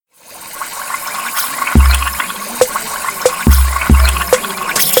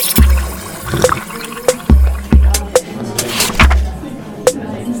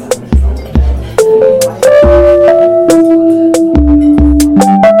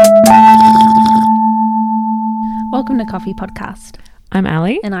Coffee podcast. I'm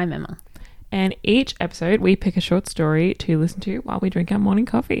Ali. And I'm Emma. And each episode we pick a short story to listen to while we drink our morning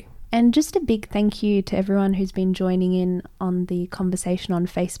coffee. And just a big thank you to everyone who's been joining in on the conversation on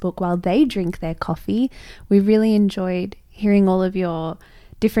Facebook while they drink their coffee. We really enjoyed hearing all of your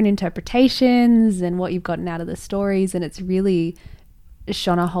different interpretations and what you've gotten out of the stories, and it's really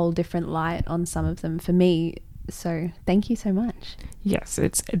shone a whole different light on some of them for me. So thank you so much. Yes,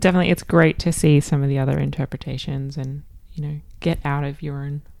 it's great to see some of the other interpretations and, you know, get out of your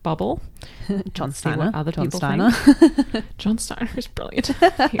own bubble. John Steiner. Other John people Steiner. think. John Steiner is brilliant.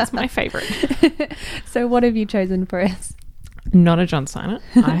 He's my favorite. So what have you chosen for us? Not a John Steiner.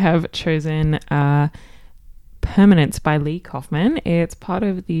 I have chosen Permanence by Lee Kaufman. It's part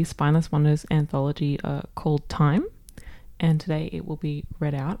of the Spineless Wonders anthology called Time. And today it will be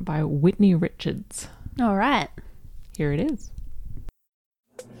read out by Whitney Richards. All right. Here it is.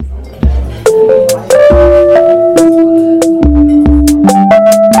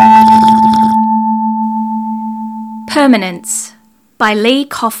 Permanence by Lee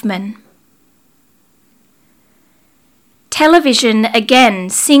Kaufman. Television again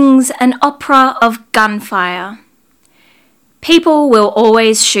sings an opera of gunfire. People will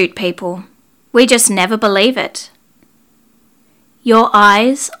always shoot people. We just never believe it. Your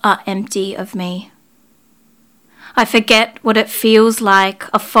eyes are empty of me. I forget what it feels like,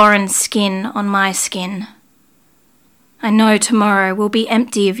 a foreign skin on my skin. I know tomorrow will be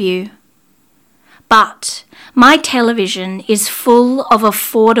empty of you. But my television is full of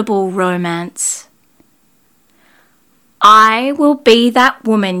affordable romance. I will be that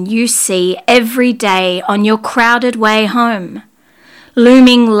woman you see every day on your crowded way home,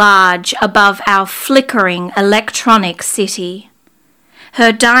 looming large above our flickering electronic city.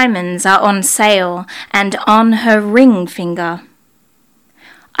 Her diamonds are on sale and on her ring finger.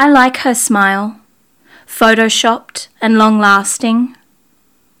 I like her smile, photoshopped and long-lasting.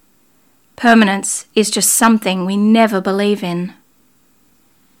 Permanence is just something we never believe in.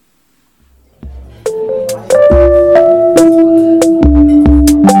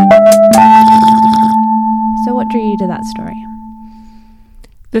 So what drew you to that story?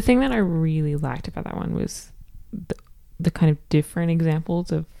 The thing that I really liked about that one was the kind of different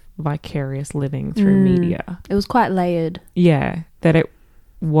examples of vicarious living through media. It was quite layered. Yeah, that it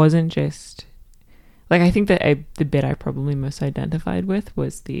wasn't just... Like, I think that the bit I probably most identified with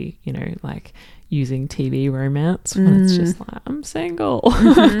was the, you know, like, using TV romance when it's just like, I'm single.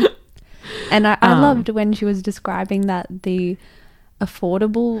 Mm-hmm. And I loved when she was describing that, the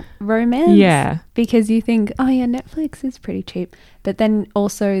affordable romance. Yeah. Because you think, oh yeah, Netflix is pretty cheap. But then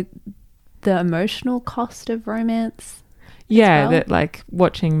also the emotional cost of romance. Yeah, well. that, like,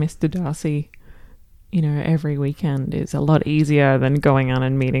 watching Mr. Darcy, you know, every weekend is a lot easier than going out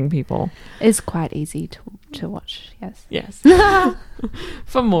and meeting people. It's quite easy to watch, yes. Yes.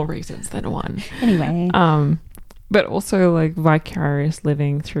 For more reasons than one. Anyway. But also, like, vicarious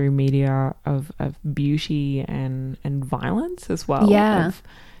living through media of beauty and violence as well. Yeah. Of,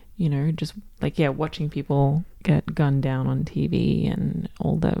 you know, just, like, yeah, watching people get gunned down on TV and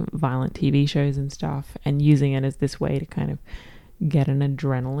all the violent TV shows and stuff, and using it as this way to kind of get an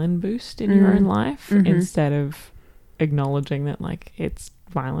adrenaline boost in your own life instead of acknowledging that, like, it's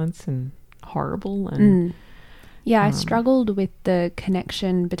violence and horrible. And yeah, I struggled with the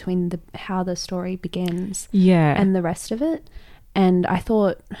connection between how the story begins yeah, and the rest of it. And I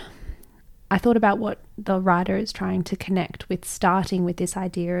thought about what the writer is trying to connect with, starting with this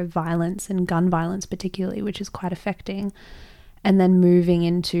idea of violence and gun violence particularly, which is quite affecting, and then moving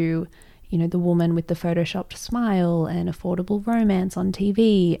into, you know, the woman with the photoshopped smile and affordable romance on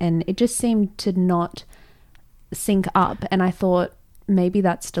TV. And it just seemed to not sync up. And I thought maybe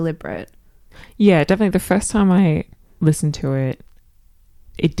that's deliberate. Yeah, definitely. The first time I listened to it,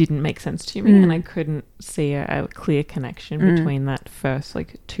 it didn't make sense to me, and I couldn't see a clear connection between that first,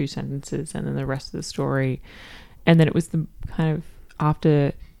 like, two sentences and then the rest of the story. And then it was the kind of,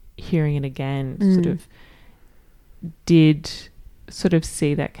 after hearing it again, sort of did sort of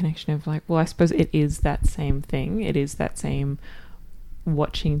see that connection of, like, well, I suppose it is that same thing. It is that same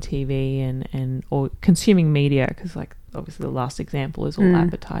watching TV and or consuming media, because, like, obviously the last example is all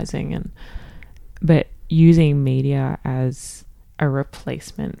advertising, but using media as a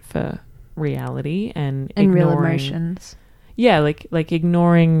replacement for reality and real ignoring emotions. Yeah, like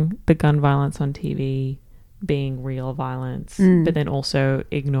ignoring the gun violence on TV being real violence, but then also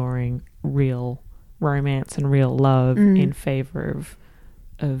ignoring real romance and real love in favor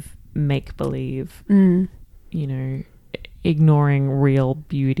of make believe. You know, ignoring real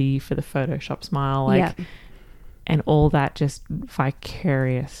beauty for the Photoshop smile. Like, and all that just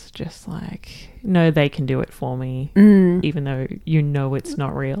vicarious, just like, no, they can do it for me, even though you know it's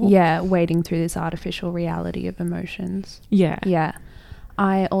not real. Yeah, wading through this artificial reality of emotions. Yeah. Yeah.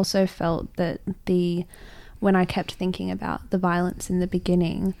 I also felt that when I kept thinking about the violence in the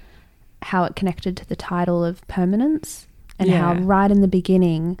beginning, how it connected to the title of Permanence, and how right in the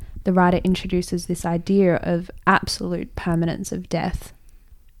beginning the writer introduces this idea of absolute permanence of death.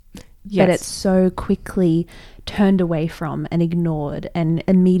 Yes. But it's so quickly turned away from and ignored, and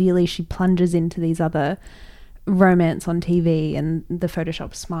immediately she plunges into these other romance on TV and the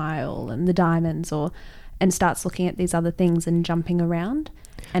Photoshop smile and the diamonds, and starts looking at these other things and jumping around.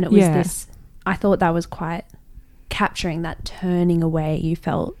 And it was this, I thought that was quite capturing that turning away you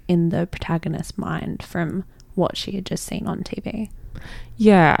felt in the protagonist's mind from what she had just seen on TV.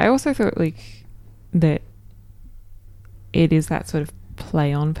 Yeah, I also thought like that it is that sort of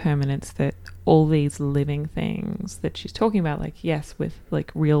play on permanence, that all these living things that she's talking about, like, yes, with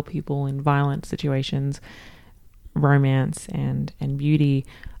like real people in violent situations, romance and beauty,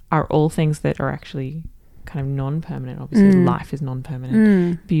 are all things that are actually kind of non-permanent. Obviously life is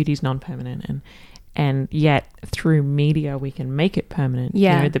non-permanent, beauty is non-permanent, and yet through media we can make it permanent. You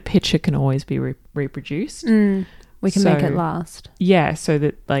know, the picture can always be reproduced. We can make it last. Yeah, so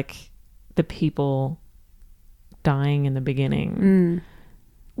that like the people dying in the beginning,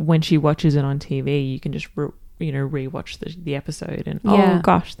 when she watches it on TV, you can just rewatch the episode and oh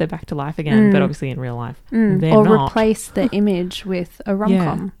gosh, they're back to life again. But obviously in real life they're or not. Replace the image with a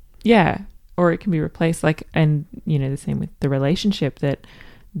rom-com. Yeah, or it can be replaced, like, and you know, the same with the relationship, that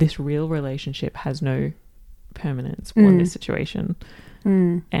this real relationship has no permanence in this situation,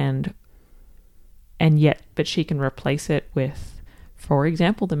 and yet, but she can replace it with, for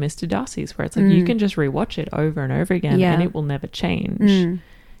example, the Mr. Darcy's, where it's like you can just rewatch it over and over again and it will never change.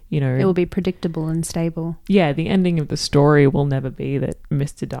 You know, it will be predictable and stable. Yeah, the ending of the story will never be that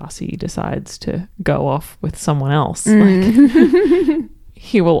Mr. Darcy decides to go off with someone else. Like,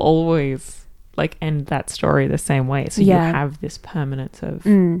 he will always like end that story the same way. So you have this permanence of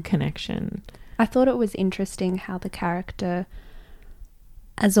connection. I thought it was interesting how the character,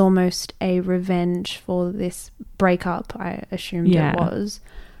 as almost a revenge for this breakup, I assumed it was,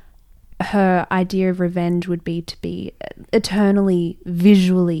 her idea of revenge would be to be eternally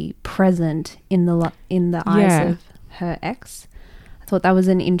visually present in the eyes of her ex. I thought that was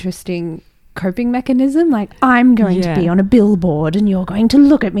an interesting coping mechanism. Like, I'm going to be on a billboard and you're going to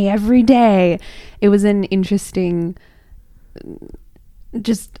look at me every day. It was an interesting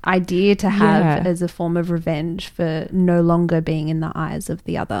just idea to have as a form of revenge for no longer being in the eyes of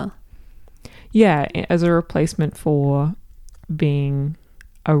the other. Yeah, as a replacement for being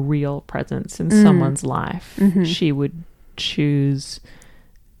a real presence in someone's life. She would choose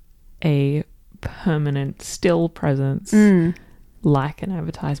a permanent still presence, like an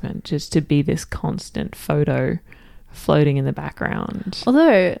advertisement, just to be this constant photo floating in the background.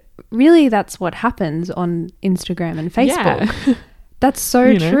 Although really that's what happens on Instagram and Facebook. That's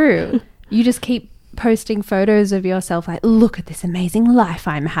so true. You just keep posting photos of yourself like, look at this amazing life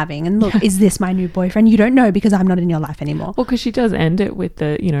I'm having, and look, is this my new boyfriend? You don't know because I'm not in your life anymore. Well, because she does end it with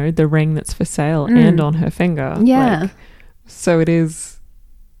the, you know, the ring that's for sale and on her finger. Yeah. Like, so it is,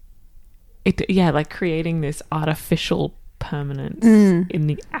 like creating this artificial permanence in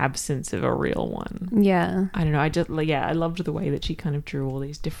the absence of a real one. Yeah. I don't know. I loved the way that she kind of drew all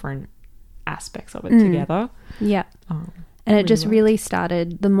these different aspects of it together. Yeah. And it just really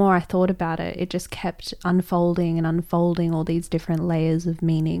started, the more I thought about it, it just kept unfolding and unfolding all these different layers of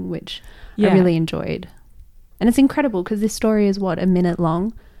meaning, which I really enjoyed. And it's incredible because this story is, what, a minute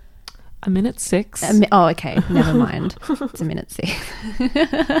long? A minute 6. Oh, okay. Never mind. It's a minute 6.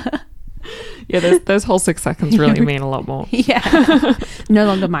 Yeah, those whole 6 seconds really mean a lot more. Yeah. No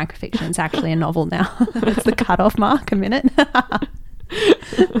longer microfiction. It's actually a novel now. That's the cutoff mark, a minute.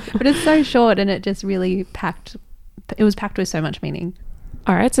 But it's so short and it just really it was packed with so much meaning.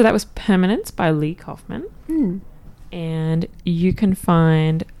 All right, so that was Permanence by Lee Kaufman. And you can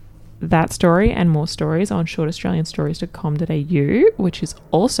find that story and more stories on shortaustralianstories.com.au, which is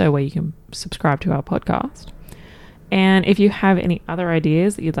also where you can subscribe to our podcast. And if you have any other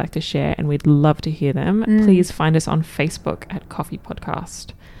ideas that you'd like to share, and we'd love to hear them, please find us on Facebook at Coffee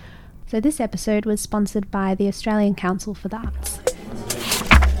Podcast. So this episode was sponsored by the Australian Council for the Arts.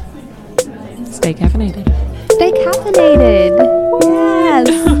 Stay caffeinated. Stay caffeinated. Yes.